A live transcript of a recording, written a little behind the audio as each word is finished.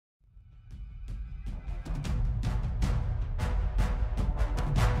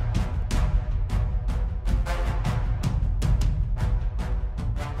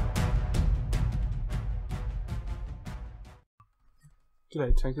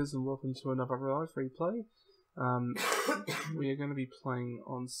G'day tankers and welcome to another live replay. We are going to be playing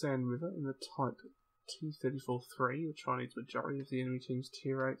on Sand River in the type T-34-3, the Chinese majority of the enemy team's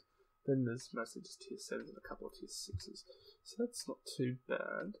tier 8. Then there's mostly just tier 7s and a couple of tier 6s. So that's not too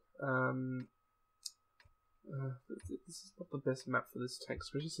bad. This is not the best map for this tank,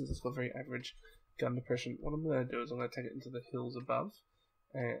 especially since it's got very average gun depression. What I'm going to do is I'm going to take it into the hills above.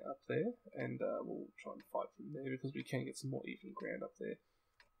 Up there, and we'll try and fight from there because we can get some more even ground up there.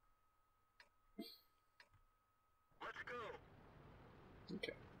 Let's go.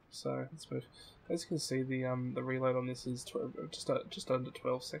 Okay, so let's move. As you can see, the reload on this is just under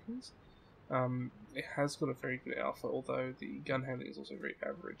 12 seconds. It has got a very good alpha, although the gun handling is also very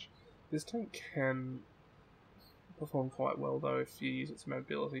average. This tank can perform quite well though if you use its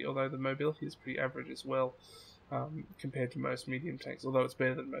mobility, although the mobility is pretty average as well. Compared to most medium tanks, although it's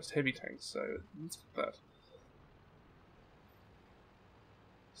better than most heavy tanks, so let's get that.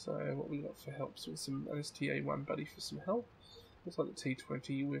 So what we got for help? So some STA-1 buddy for some help. Looks like the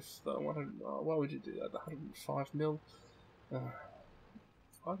T-20 with the 100. Why would you do that? The 105mm.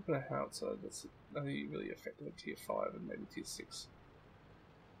 I've got a howitzer that's only really effective at tier 5 and maybe tier 6.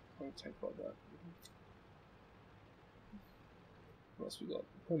 I won't tank like that. What else we got?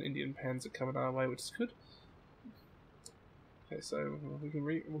 An Indian Panzer coming our way, which is good. Okay, so we can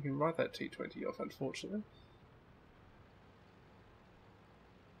write that T-20 off, unfortunately.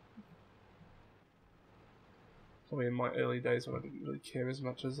 Probably in my early days when I didn't really care as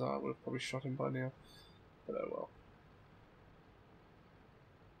much as I would have probably shot him by now. But oh well.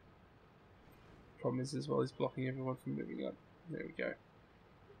 Problem is, as well, he's blocking everyone from moving up. There we go.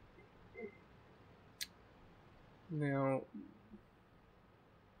 Now,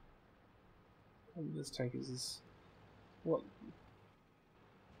 this tank is what?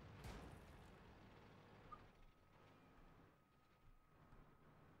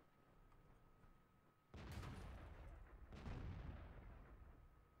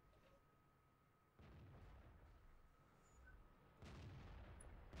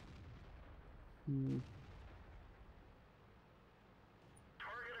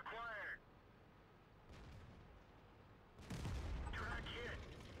 Target acquired. Track hit.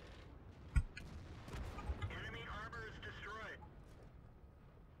 Enemy armor is destroyed.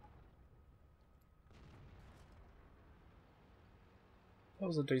 That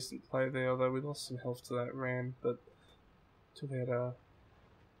was a decent play there, although we lost some health to that ram, but took out our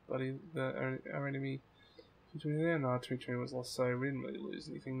buddy, our enemy. Between there and our T-20 was lost, so we didn't really lose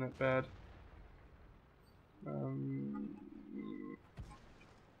anything that bad.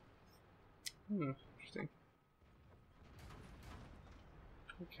 Interesting.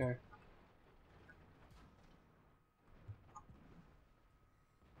 Okay.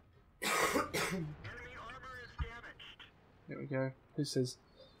 Enemy armor is damaged. There we go. Who says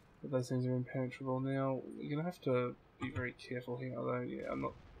that those things are impenetrable? Now we're gonna have to be very careful here, although yeah, I'm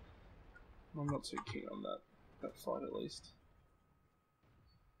not too keen on that fight at least.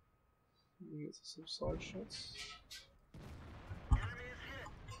 Let me get some side shots. Enemy is hit.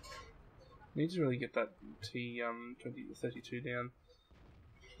 Need to really get that T-32 down.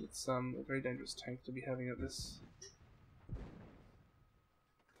 It's a very dangerous tank to be having at this.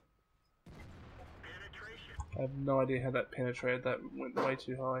 Penetration. I have no idea how that penetrated. That went way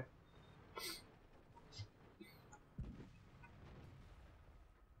too high.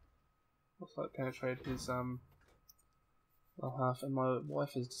 Looks like it penetrated his half, and my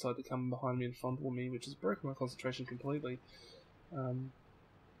wife has decided to come behind me and fondle me, which has broken my concentration completely.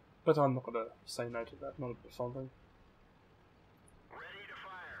 But I'm not going to say no to that. Not a bit of fondling. Ready to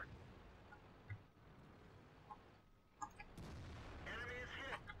fire. Enemy is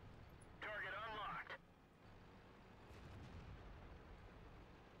hit. Target unlocked.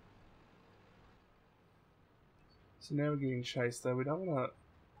 So now we're getting chased, though we don't want to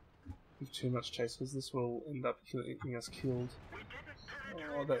give too much chase because this will end up getting us killed. We didn't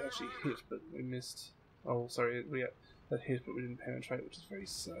penetrate. Oh, that actually hit, but we missed. Oh, sorry, that hit, but we didn't penetrate, which is very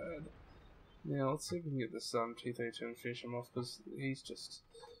sad. Now let's see if we can get this T-32 and finish him off because he's just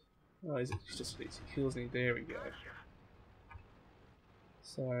he's just easy kills me. There we go.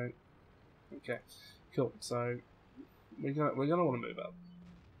 So okay, cool. So we're gonna want to move up.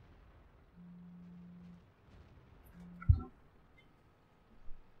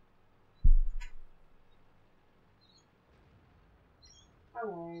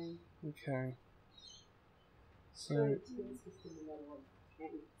 Hello. Okay. So So it's just in the middle of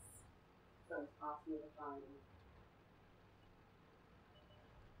tennis. So it's possible to find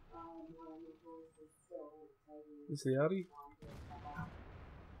one of the voices still is the Audi?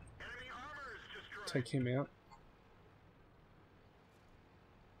 Enemy armor is destroyed. Take him out.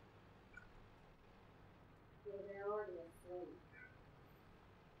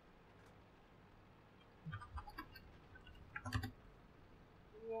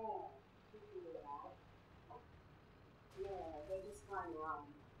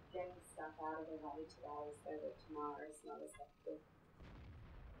 out of the way today so that tomorrow is not as hectic.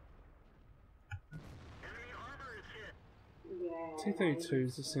 Enemy armor is hit. Yeah.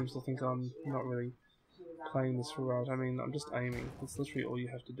 T-32 just seems to think I'm not really playing this right. I mean, I'm just aiming. That's literally all you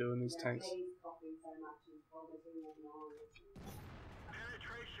have to do in these tanks.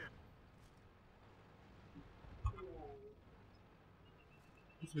 Penetration.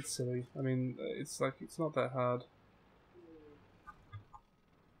 It's a bit silly. I mean, it's like, it's not that hard.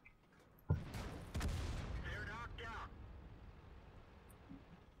 They're knocked out.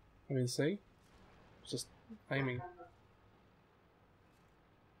 I mean, see? It's just aiming.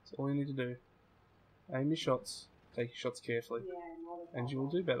 That's all you need to do. Aim your shots, take your shots carefully, and you will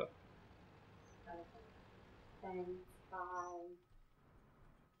do better. Thanks, bye.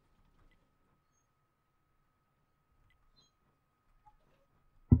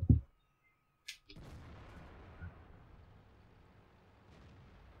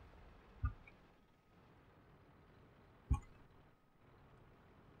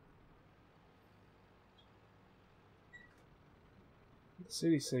 The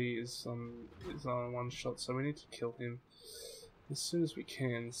CDC is on one shot, so we need to kill him as soon as we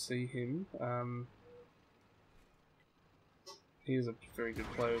can. See him. He is a very good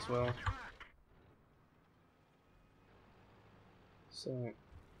player as well. So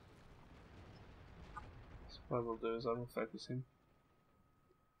what I will do is I will focus him.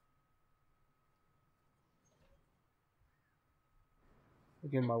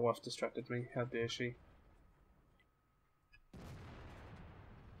 Again, my wife distracted me. How dare she?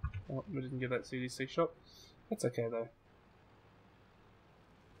 Oh, we didn't get that CDC shot. That's okay though.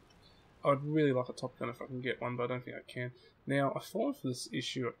 I'd really like a top gun if I can get one, but I don't think I can. Now, I've fallen for this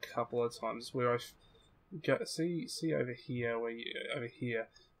issue a couple of times where I see over here, over here.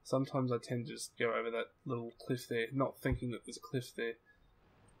 Sometimes I tend to just go over that little cliff there, not thinking that there's a cliff there.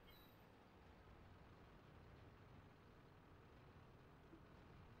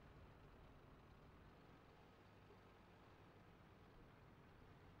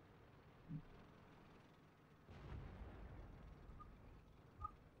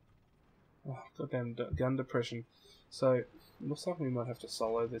 Oh, goddamn gun depression. So, it looks like we might have to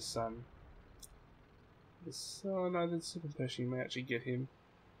solo this, oh no, the super Pershing may actually get him.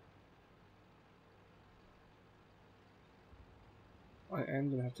 I am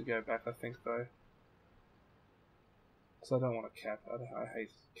going to have to go back, I think, though. Because I don't want to cap. I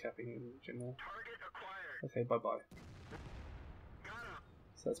hate capping in general. Okay, bye-bye.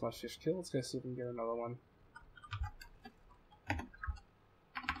 So that's my 5th kill. Let's go see if we can get another one.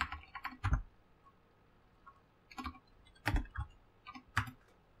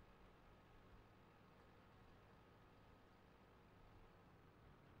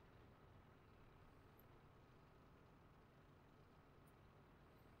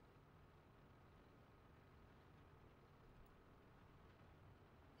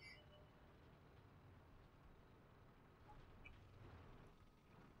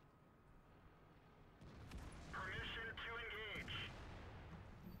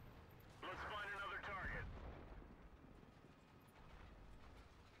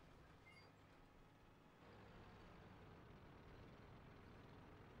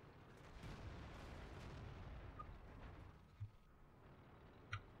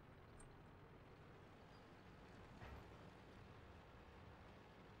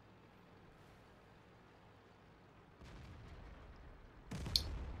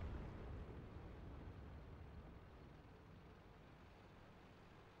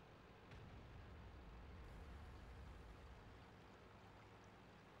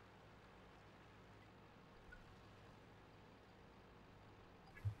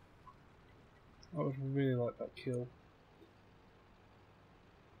 I would really like that kill.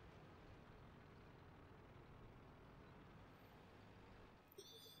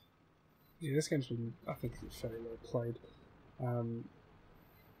 Yeah, this game's been, I think, fairly well played. Target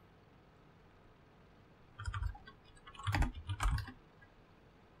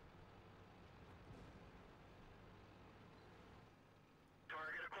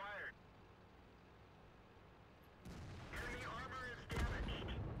acquired. Enemy armor is damaged.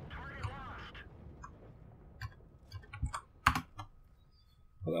 Target lost.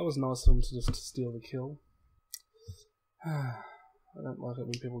 Well, that was nice of them to just steal the kill. I don't like it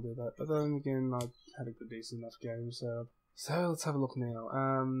when people do that, but then again, I had a good, decent enough game, so let's have a look now.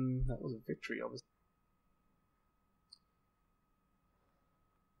 That was a victory, obviously.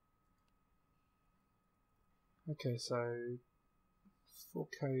 Okay, so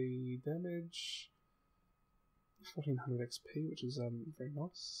 4k damage, 1400 XP, which is very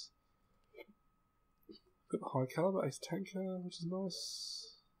nice. Got the high caliber ace tanker, which is nice.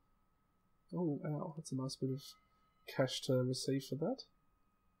 Oh, wow, that's a nice bit of cash to receive for that.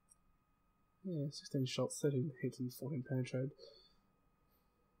 Yeah, 16 shots, 13 hits, and 14 penetrated.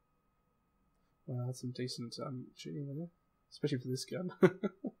 Wow, that's some decent shooting there, especially for this gun.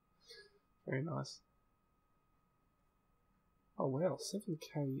 Very nice. Oh wow,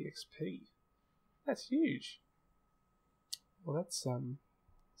 7k XP. That's huge. Well, that's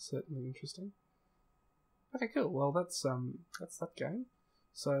certainly interesting. Okay, cool. Well, that's that game.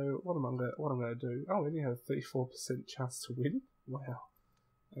 So what am I gonna do? Oh, we only have a 34% chance to win. Wow.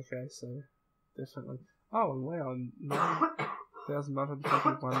 Okay, so definitely. Oh, and wow,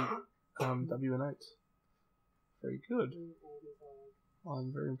 9,951 WN8. Very good.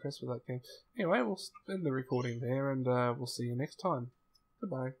 I'm very impressed with that game. Anyway, we'll end the recording there, and we'll see you next time.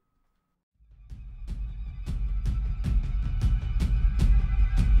 Goodbye.